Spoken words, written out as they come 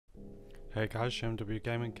Hey guys, JMW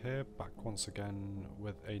Gaming here, back once again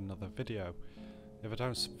with another video. If I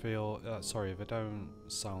don't if I don't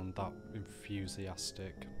sound that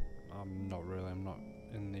enthusiastic, I'm not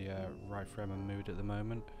in the right frame of mood at the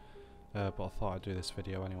moment, but I thought I'd do this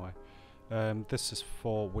video anyway. This is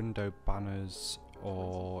for window banners,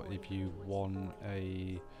 or if you want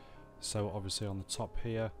so obviously on the top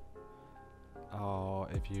here, or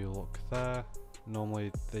if you look there,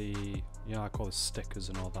 normally like all the stickers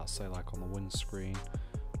and all that say like on the windscreen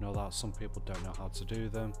and all that, some people don't know how to do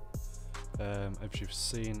them. As you've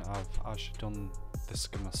seen, I've actually done this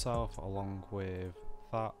skin myself along with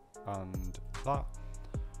that and that.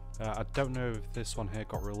 I don't know if this one here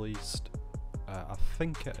got released. I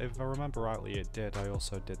think if I remember rightly it did. I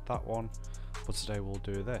also did that one, but today we'll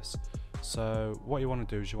do this. So what you want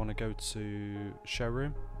to do is you want to go to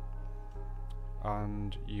showroom,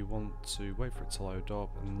 and you want to wait for it to load up,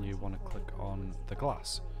 and you want to click on the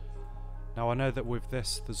glass. Now I know that with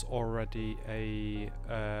this there's already a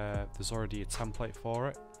template for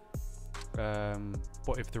it,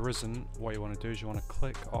 but if there isn't, what you want to do is you want to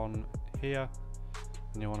click on here,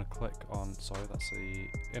 and you want to click on, sorry, that's the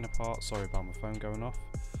inner part, sorry about my phone going off.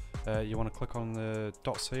 You want to click on the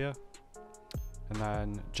dots here and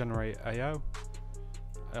then generate AO.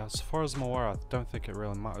 As far as I'm aware, I don't think it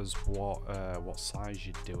really matters what size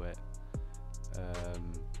you do it.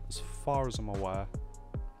 As far as I'm aware,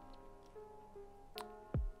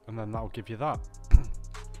 and then that'll give you that.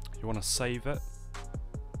 You want to save it.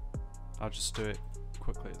 I'll just do it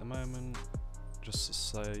quickly at the moment, just to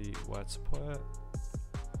say where to put it.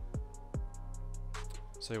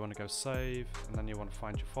 So you want to go save, and then you want to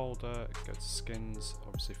find your folder, go to skins,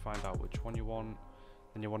 obviously find out which one you want.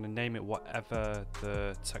 And you want to name it whatever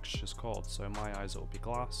the texture is called. So in my eyes it will be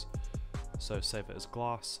glass, so save it as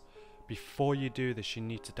glass. Before you do this, you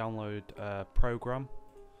need to download a program,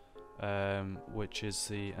 which is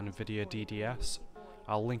the Nvidia Dds.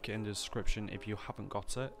 I'll link it in the description if you haven't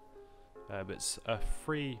got it. But it's a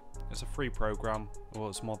free program. Well,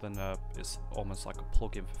 it's more than it's almost like a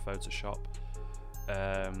plugin for Photoshop.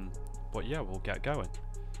 But yeah, we'll get going.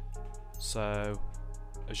 So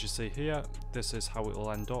as you see here, this is how it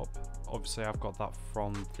will end up. Obviously I've got that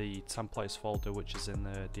from the templates folder, which is in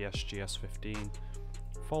the DSGS15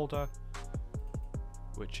 folder,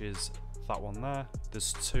 which is that one there.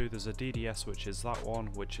 There's two, there's a DDS, which is that one,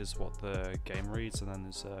 which is what the game reads, and then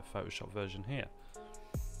there's a Photoshop version here.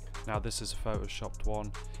 Now this is a Photoshopped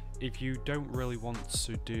one. If you don't really want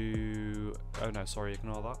to do, oh no, sorry,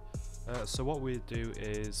 ignore that. So what we do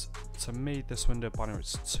is, to me this window banner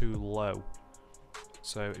is too low.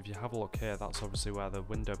 So if you have a look here, that's obviously where the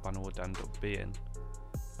window banner would end up being.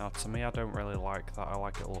 Now to me, I don't really like that. I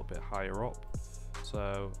like it a little bit higher up.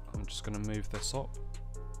 So I'm just going to move this up.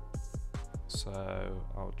 So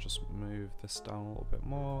I'll just move this down a little bit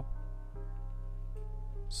more.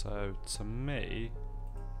 So to me,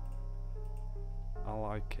 I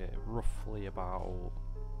like it roughly about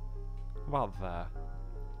there.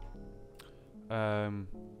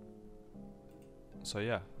 So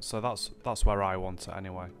yeah, so that's where I want it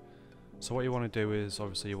anyway. So what you want to do is,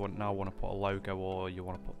 obviously you now want to put a logo, or you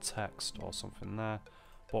want to put text or something there.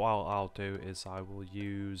 But what I'll do is I'll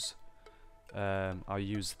use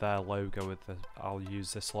their logo with I'll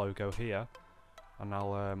use this logo here, and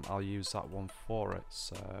I'll use that one for it.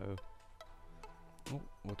 So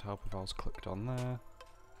would help if I was clicked on there.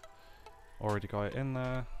 Already got it in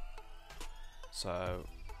there. So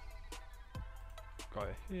got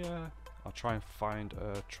it here. I'll try and find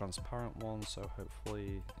a transparent one, so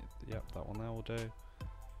hopefully, yep, that one there will do.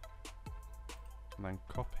 And then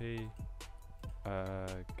copy,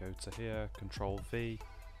 go to here, Control V.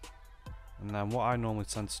 And then what I normally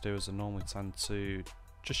tend to do is I normally tend to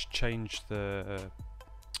just change the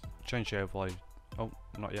overlay. Oh,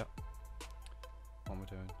 not yet. What am I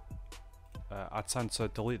doing? I tend to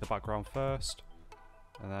delete the background first,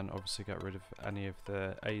 and then obviously get rid of any of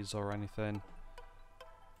the A's or anything.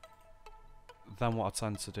 Then what I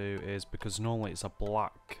tend to do is, because normally it's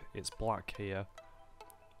black here,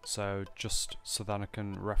 so just so then I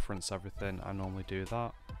can reference everything, I normally do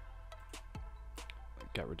that.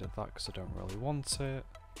 Get rid of that because I don't really want it.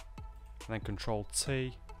 And then Control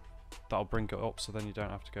T, that'll bring it up, so then you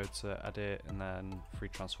don't have to go to edit and then free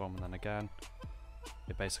transform and then again.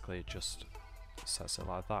 It basically just sets it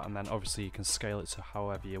like that, and then obviously you can scale it to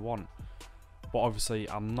however you want. But obviously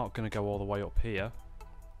I'm not going to go all the way up here,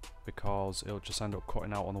 because it'll just end up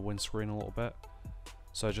cutting out on the windscreen a little bit.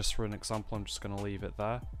 So just for an example, I'm just going to leave it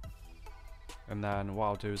there, and then what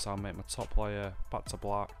I'll do is I'll make my top layer back to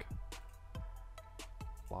black,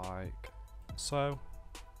 like so.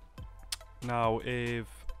 Now if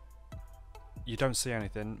you don't see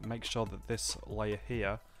anything, make sure that this layer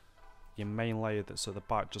here, your main layer that's at the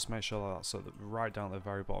back, just make sure that that's at the, right down at the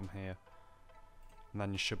very bottom here. And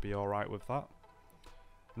then you should be alright with that.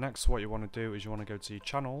 Next, what you want to do is you want to go to your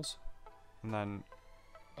channels, and then,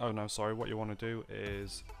 oh no, sorry, what you want to do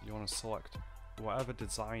is you want to select whatever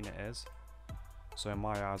design it is. So in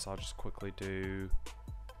my eyes, I'll just quickly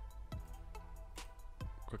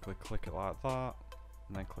click it like that,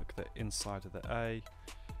 and then click the inside of the A,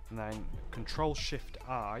 and then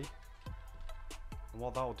Control-Shift-I, and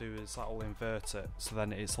what that'll do is that'll invert it, so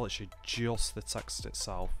then it's literally just the text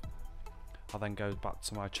itself. I'll then go back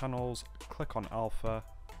to my channels, click on alpha,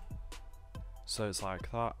 so it's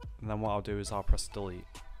like that, and then what I'll do is I'll press delete.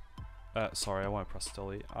 Sorry, I won't press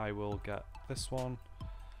delete. I will get this one,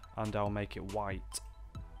 and I'll make it white.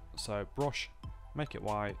 So brush, make it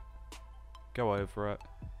white, go over it,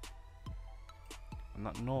 and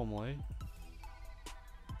that normally,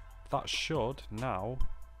 that should now,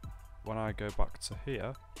 when I go back to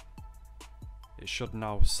here, it should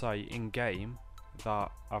now say in game that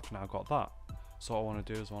I've now got that. So what I want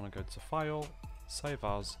to do is I want to go to File, Save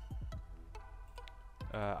As.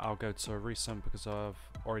 I'll go to Recent because I've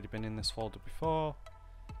already been in this folder before.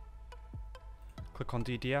 Click on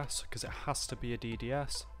DDS because it has to be a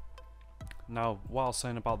DDS. Now, what I was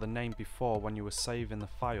saying about the name before when you were saving the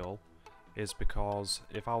file is because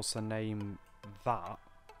if I was to name that,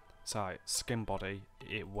 say skin body,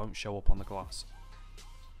 it won't show up on the glass.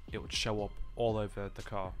 It would show up all over the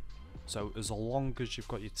car. So as long as you've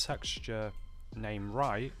got your texture name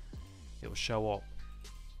right, it will show up.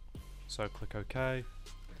 So click OK.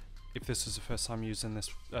 If this is the first time using this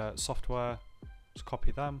software, just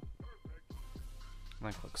copy them and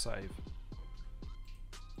then click Save.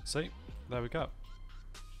 See, there we go.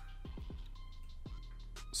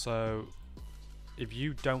 So if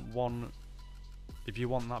you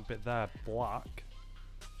want that bit there black,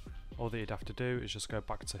 all that you'd have to do is just go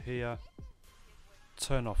back to here,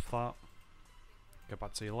 turn off that, go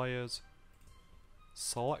back to your layers,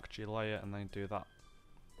 select your layer and then do that.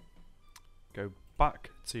 Go back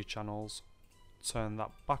to your channels, turn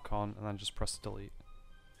that back on and then just press delete.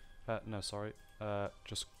 No, sorry,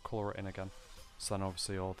 just colour it in again. So then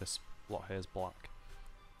obviously all this lot here is black.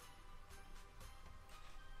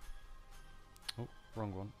 Oh,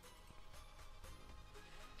 wrong one.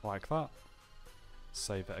 Like that.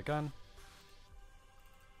 Save it again.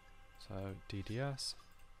 So DDS.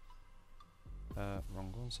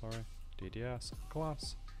 Wrong one, sorry. DDS,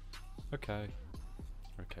 glass. Okay.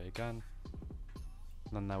 Okay again.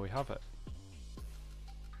 And then there we have it.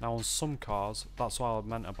 Now on some cars, that's what I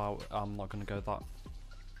meant about I'm not going to go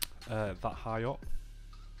that high up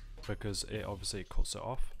because it obviously cuts it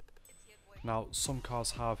off. Now some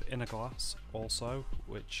cars have inner glass also,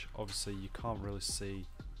 which obviously you can't really see.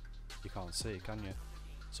 You can't see it, can you?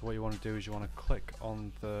 So what you want to do is you want to click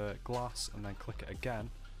on the glass and then click it again.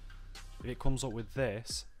 If it comes up with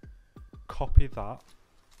this, copy that,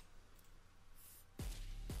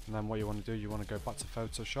 and then what you want to do, you want to go back to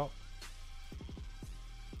Photoshop,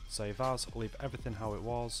 save as, leave everything how it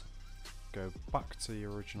was, go back to the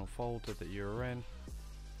original folder that you were in.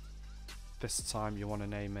 This time you want to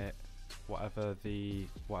name it whatever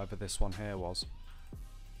this one here was.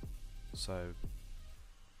 So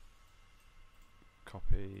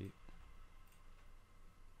copy,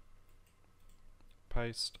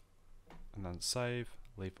 paste, and then save.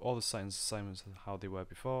 Leave all the settings the same as how they were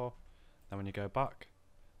before. Then when you go back,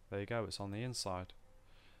 there you go, it's on the inside.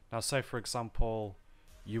 Now say for example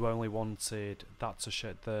you only wanted that to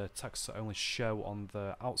show, the text to only show on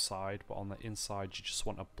the outside, but on the inside you just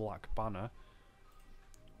want a black banner.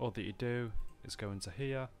 All that you do is go into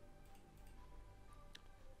here,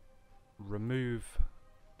 remove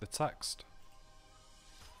the text.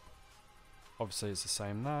 Obviously it's the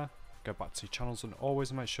same there. Go back to your channels and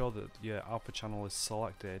always make sure that your alpha channel is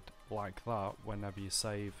selected like that whenever you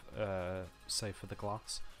save for the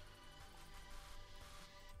glass.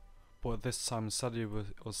 But this time instead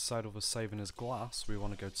of us saving as glass, we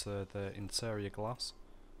want to go to the interior glass.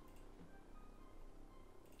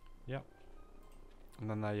 Yep. And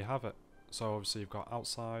then there you have it. So obviously you've got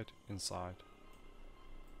outside, inside.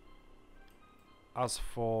 As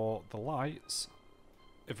for the lights,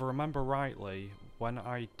 if I remember rightly, when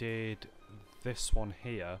I did this one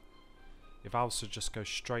here, if I was to just go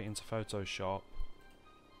straight into Photoshop,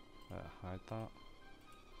 hide that,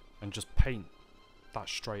 and just paint that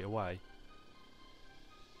straight away,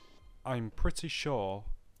 I'm pretty sure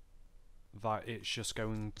that it's just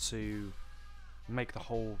going to make the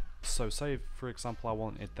whole, so say for example I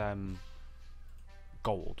wanted them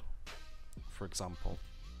gold, for example,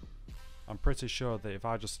 I'm pretty sure that if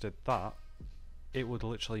I just did that, it would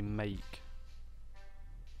literally make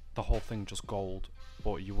the whole thing just gold,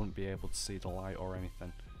 but you wouldn't be able to see the light or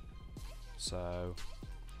anything. So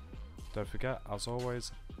don't forget, as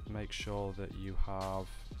always, make sure that you have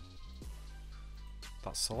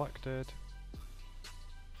that selected.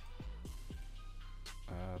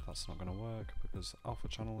 That's not going to work because alpha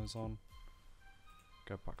channel is on.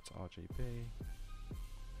 Go back to RGB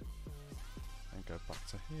and go back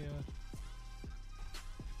to here.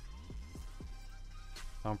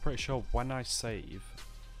 Now I'm pretty sure when I save,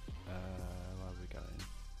 where are we going?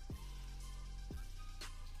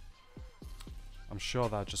 I'm sure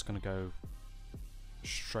they're just going to go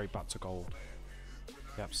straight back to gold.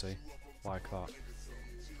 Yep, see, like that.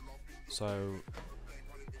 So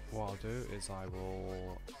what I'll do is I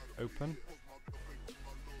will open,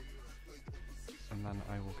 and then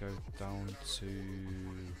I will go down to,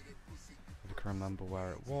 if I can remember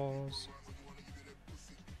where it was.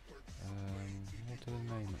 What did I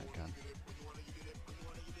name it again?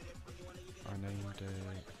 I named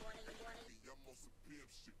it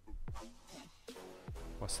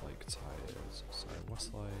Westlake Tires. So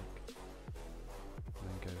Westlake, and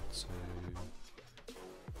then go to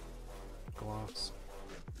glass.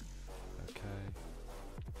 Okay.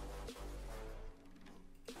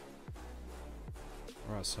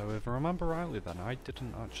 Right, so if I remember rightly then, I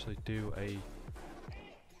didn't actually do I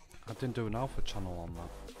didn't do an alpha channel on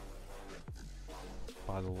that,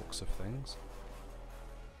 by the looks of things.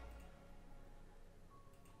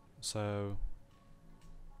 So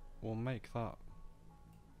we'll make that,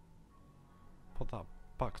 put that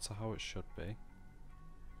back to how it should be.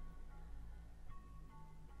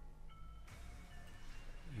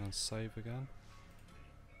 And then save again.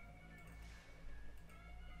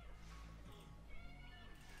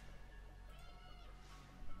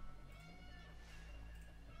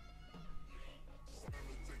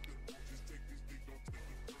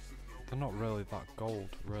 They're not really that gold,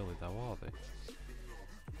 really, though, are they?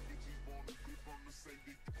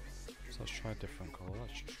 So let's try a different colour.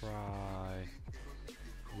 Let's try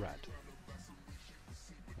red.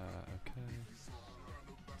 Okay.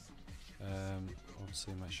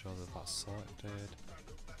 Obviously, make sure that that's selected.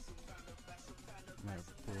 Make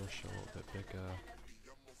a brush a little bit bigger.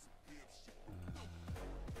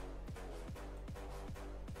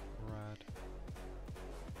 Red.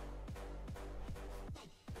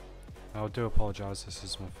 I do apologise, this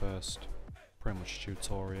is my first pretty much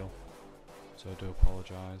tutorial, so I do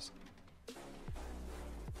apologise.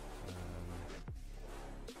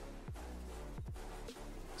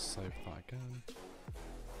 Save that again.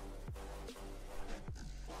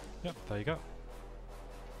 Yep, there you go.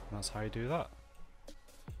 And that's how you do that.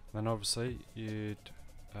 Then obviously you'd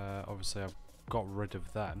obviously I've got rid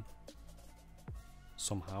of them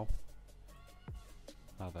somehow.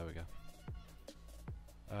 Oh, there we go.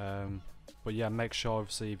 But yeah, make sure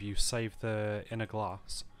obviously if you save the inner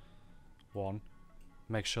glass one,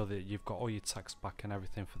 make sure that you've got all your text back and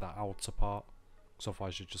everything for that outer part, because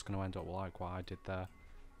otherwise you're just going to end up like what I did there.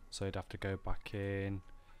 So you'd have to go back in,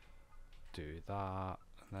 do that,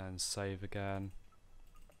 and then save again.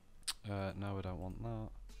 No, I don't want that.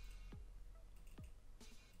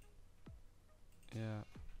 Yeah,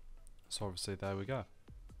 so obviously there we go.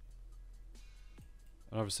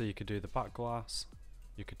 And obviously you could do the back glass,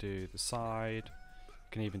 you could do the side,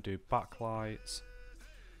 you can even do backlights.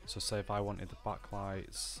 So say if I wanted the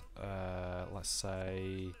backlights, let's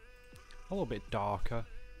say a little bit darker,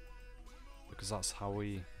 because that's how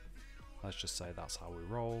we, let's just say that's how we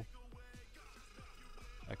roll.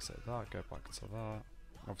 Exit that, go back to that.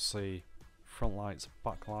 Obviously front lights,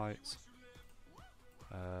 back lights.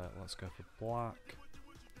 Let's go for black.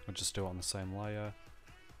 I'll just do it on the same layer.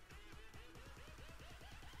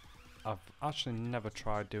 I've actually never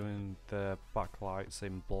tried doing the backlights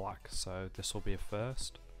in black, so this will be a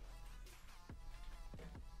first.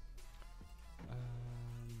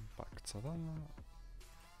 Back to that.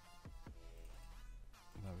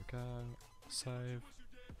 There we go. Save.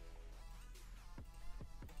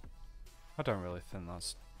 I don't really think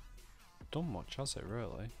that's done much, has it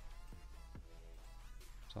really?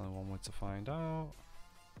 There's only one way to find out.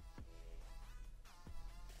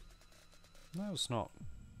 No, it's not.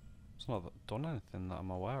 It's not done anything that I'm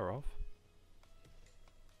aware of.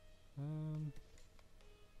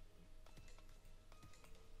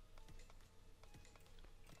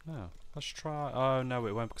 No, let's try. Oh no,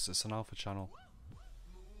 it won't because it's an alpha channel.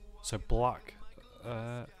 So black.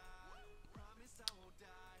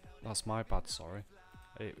 That's my bad. Sorry.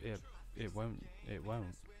 It won't. It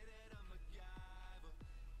won't.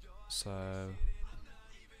 So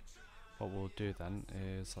what we'll do then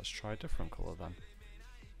is let's try a different colour then.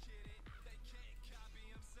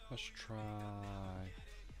 Let's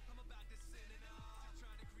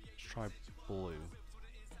try blue.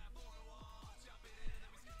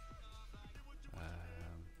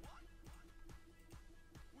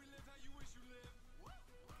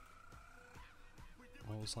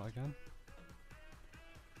 What was that again?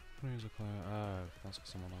 Music player. Oh, that's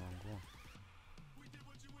because I'm on the wrong one.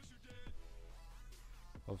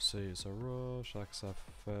 Obviously, it's a rush. Like I said,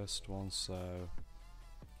 first one, so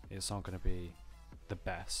it's not going to be the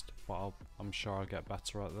best, but I'm sure I'll get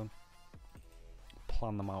better at them.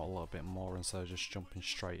 Plan them out a little bit more instead of just jumping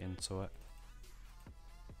straight into it.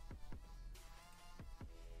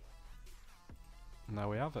 And there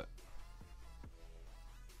we have it.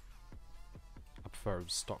 I prefer it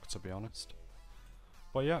with stock, to be honest.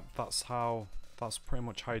 But yeah, that's pretty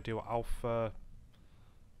much how you do alpha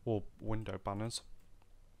or window banners.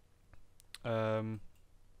 If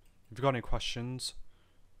you've got any questions,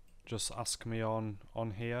 just ask me on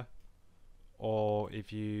here, or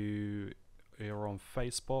if you're on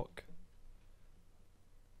Facebook.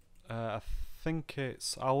 I think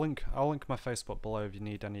it's I'll link my Facebook below if you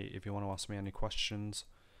want to ask me any questions.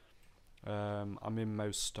 I'm in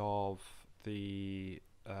most of the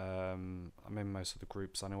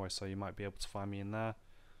groups anyway, so you might be able to find me in there.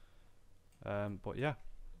 But yeah,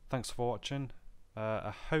 thanks for watching.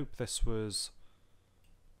 I hope this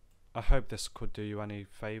could do you any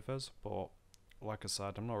favors, but like I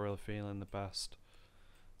said, I'm not really feeling the best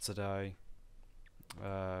today.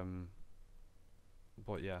 But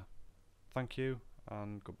yeah, thank you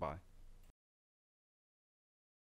and goodbye.